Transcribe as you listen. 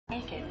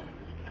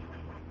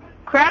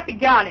Crap, you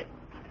got it.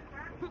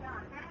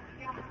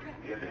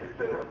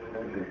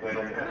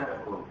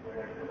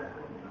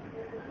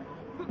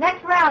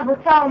 Next round, we'll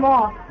tell them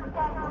off.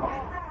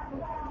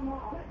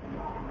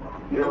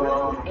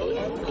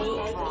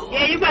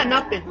 Yeah, you got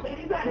nothing.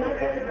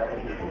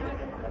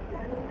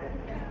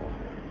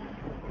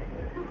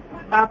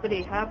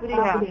 Happity.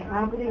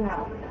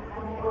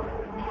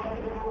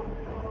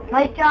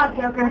 Nice job,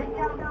 Joker.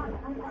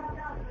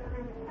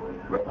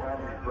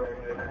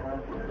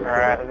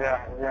 Alright, yeah.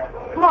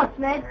 Come on,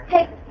 Smith.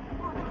 Take.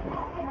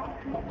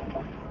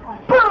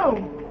 Boom!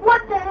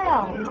 What the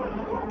hell?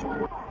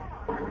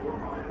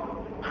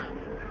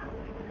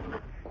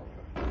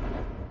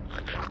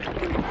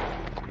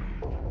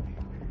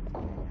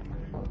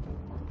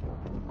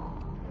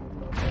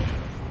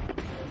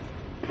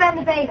 Defend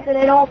the base so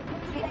they don't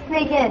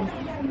sneak in.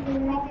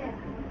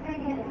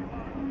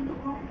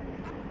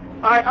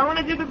 Alright, I'm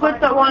gonna do the glitch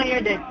that one of you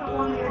did.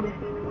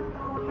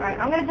 Alright,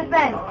 I'm gonna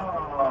defend.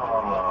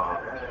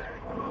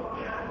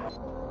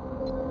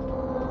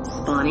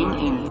 Spawning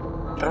in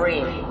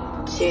 3,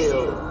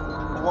 2,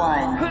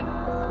 1.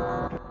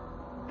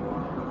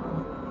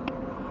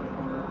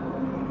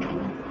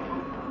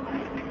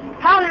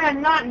 How did I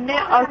not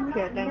nail?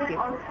 Okay, thank you.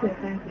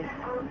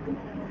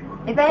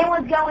 If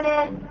anyone's going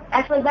in,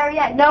 actually better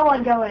yet, no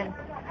one go in.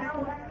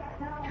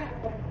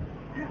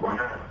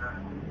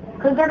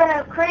 Because they're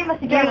gonna cream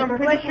us again. I'm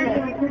pretty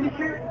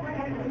sure.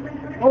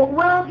 Well,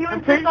 Will, if you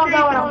I'm pretty insist on sure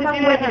going, you I'll can come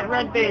do with it at you.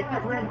 red base.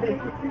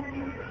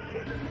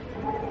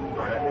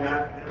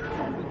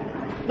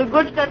 The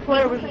glitch that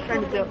player was just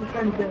trying to do.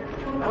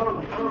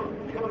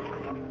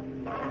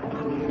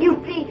 You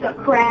piece of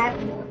crap.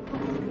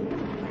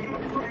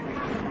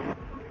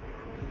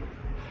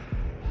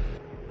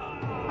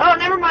 Oh,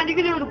 never mind. You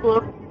can do it with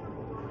blue.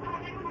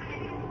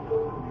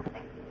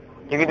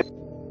 You can do.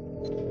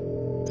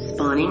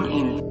 Spawning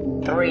in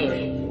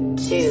 3,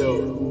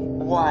 2,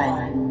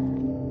 1.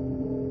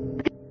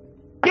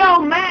 Yo,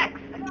 Max.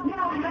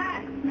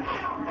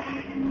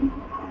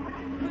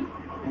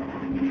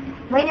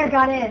 Rainier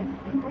got in.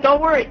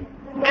 Don't worry.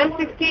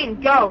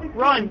 M16, go,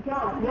 run.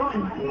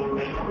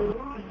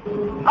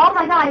 Oh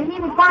my god, he didn't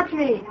even punch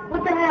me.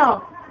 What the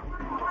hell?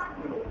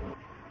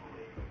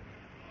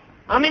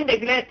 I'm in the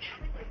glitch.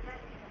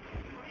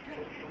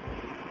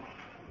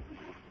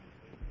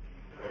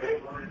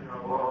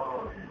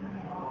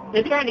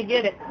 They're trying to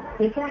get it.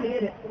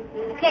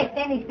 Okay,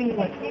 Sandy's speaking.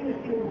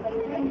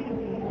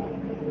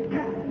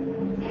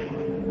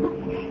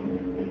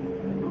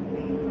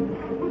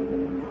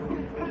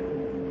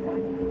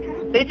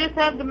 They just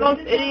have the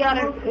most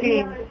idiotic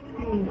schemes.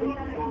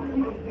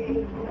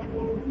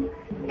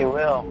 He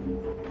will.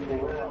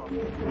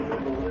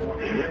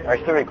 Are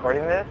you still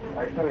recording this?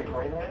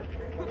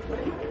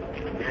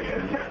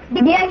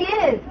 Yeah, he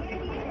is.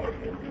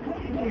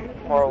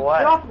 Or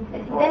what?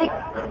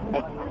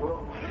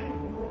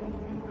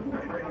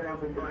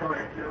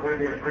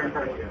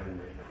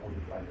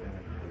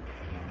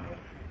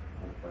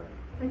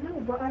 I know,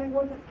 but I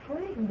wasn't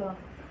playing though.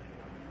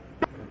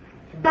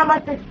 Not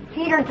much the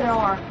cheaters there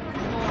are.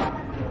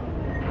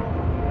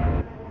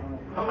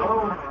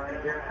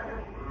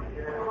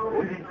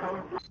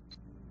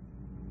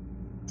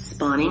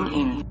 Spawning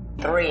in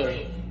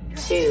 3,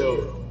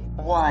 2,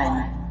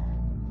 1.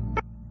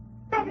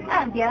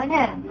 I'm going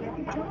in.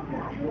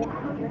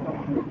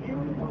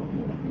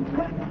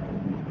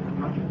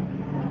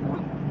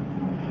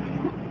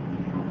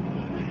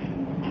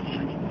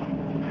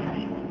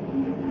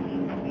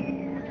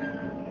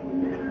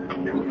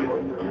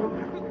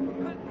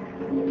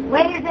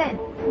 Waiter's in.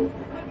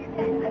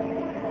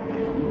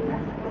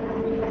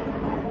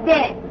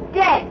 Dead.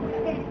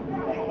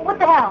 What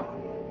the hell?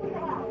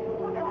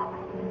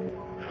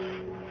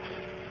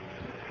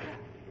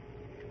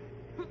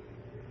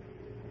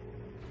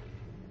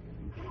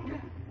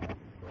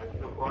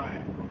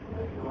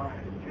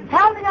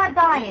 How are they not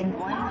dying?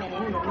 1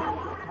 minute.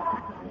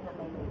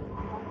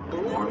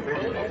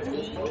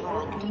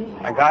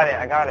 I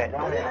got it.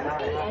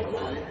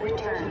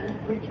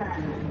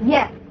 Return.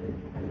 Yes.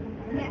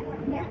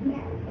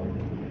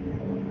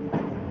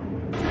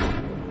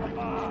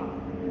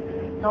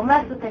 Don't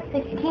mess with the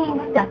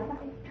 16 stuff.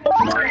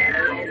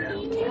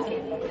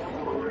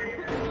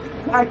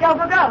 Alright, go.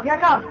 Here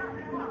it comes.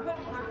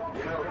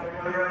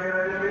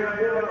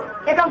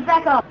 Here comes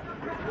backup.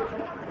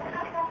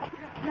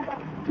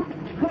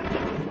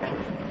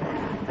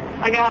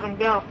 I got him,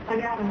 go.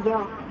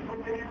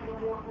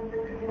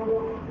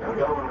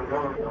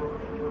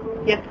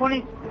 Get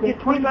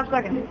 25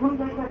 seconds.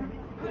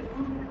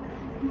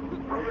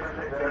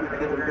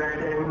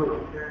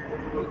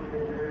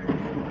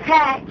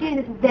 Pat,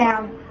 Jesus is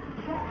down.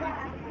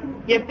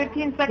 You have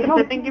 15 seconds.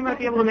 I think you might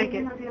be able to make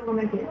it.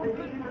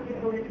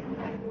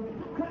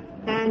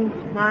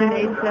 10, 9,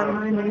 8,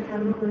 7,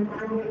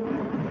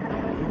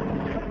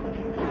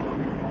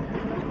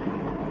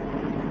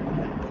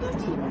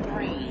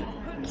 3,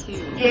 2.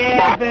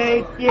 Yeah,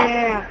 babe,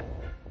 yeah.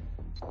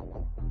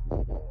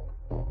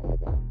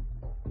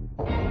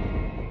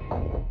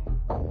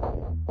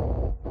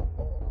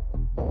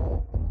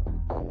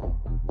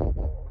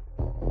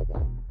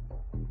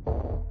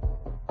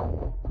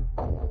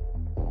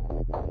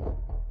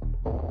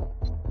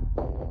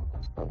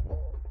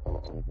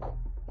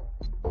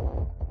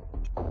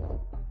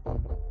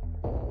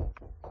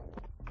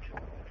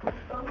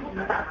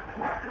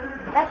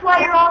 That's why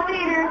you're all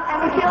leaders,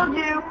 and we killed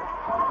you.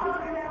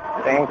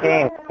 Same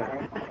team.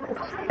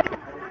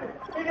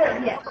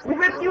 Yes. We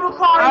ripped you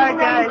apart. Alright and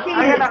guys, then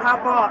I gotta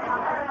hop off.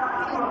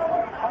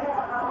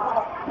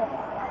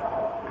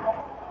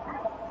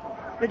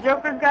 The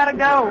Joker's gotta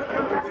go.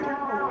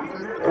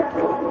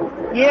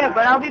 Yeah,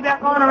 but I'll be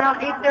back on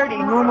around 8:30,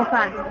 normal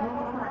time.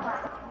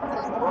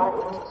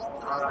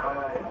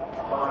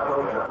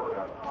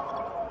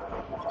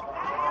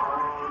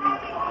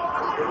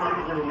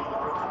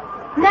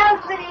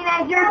 Now spinning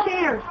as your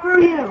cheater.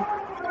 Screw you.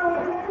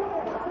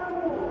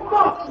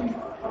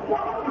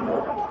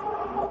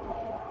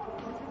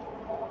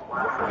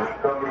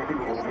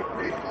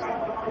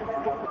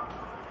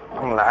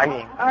 I'm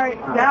lagging. Alright,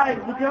 guys,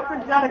 the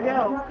Joker's gotta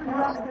go.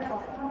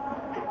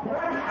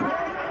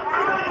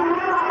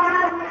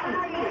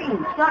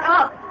 Shut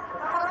up.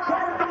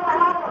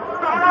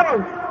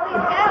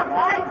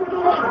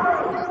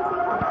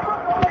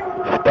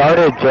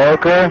 Started,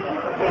 Joker.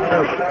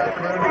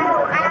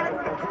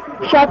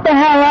 Shut the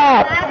hell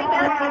up.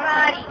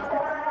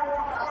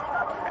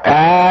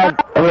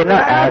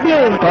 Not ad.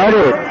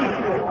 Started.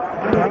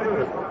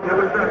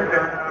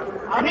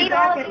 I'll be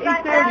back at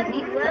 8:30.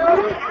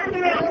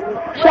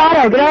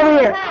 Shadow, get over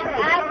here.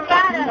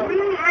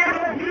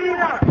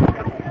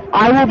 I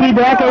will be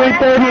back at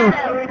 8:30.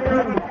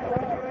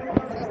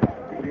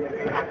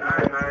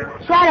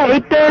 Shadow,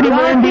 8:30,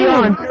 we're in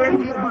beyond.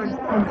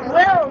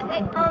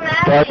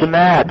 Start the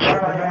match.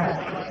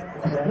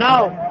 No.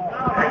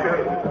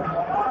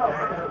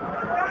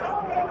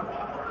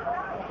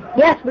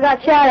 Yes, we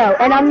got Shadow,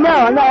 and I'm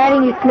not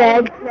adding you,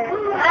 Snag.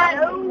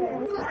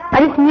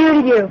 I just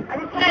muted you.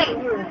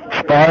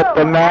 Start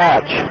the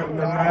match.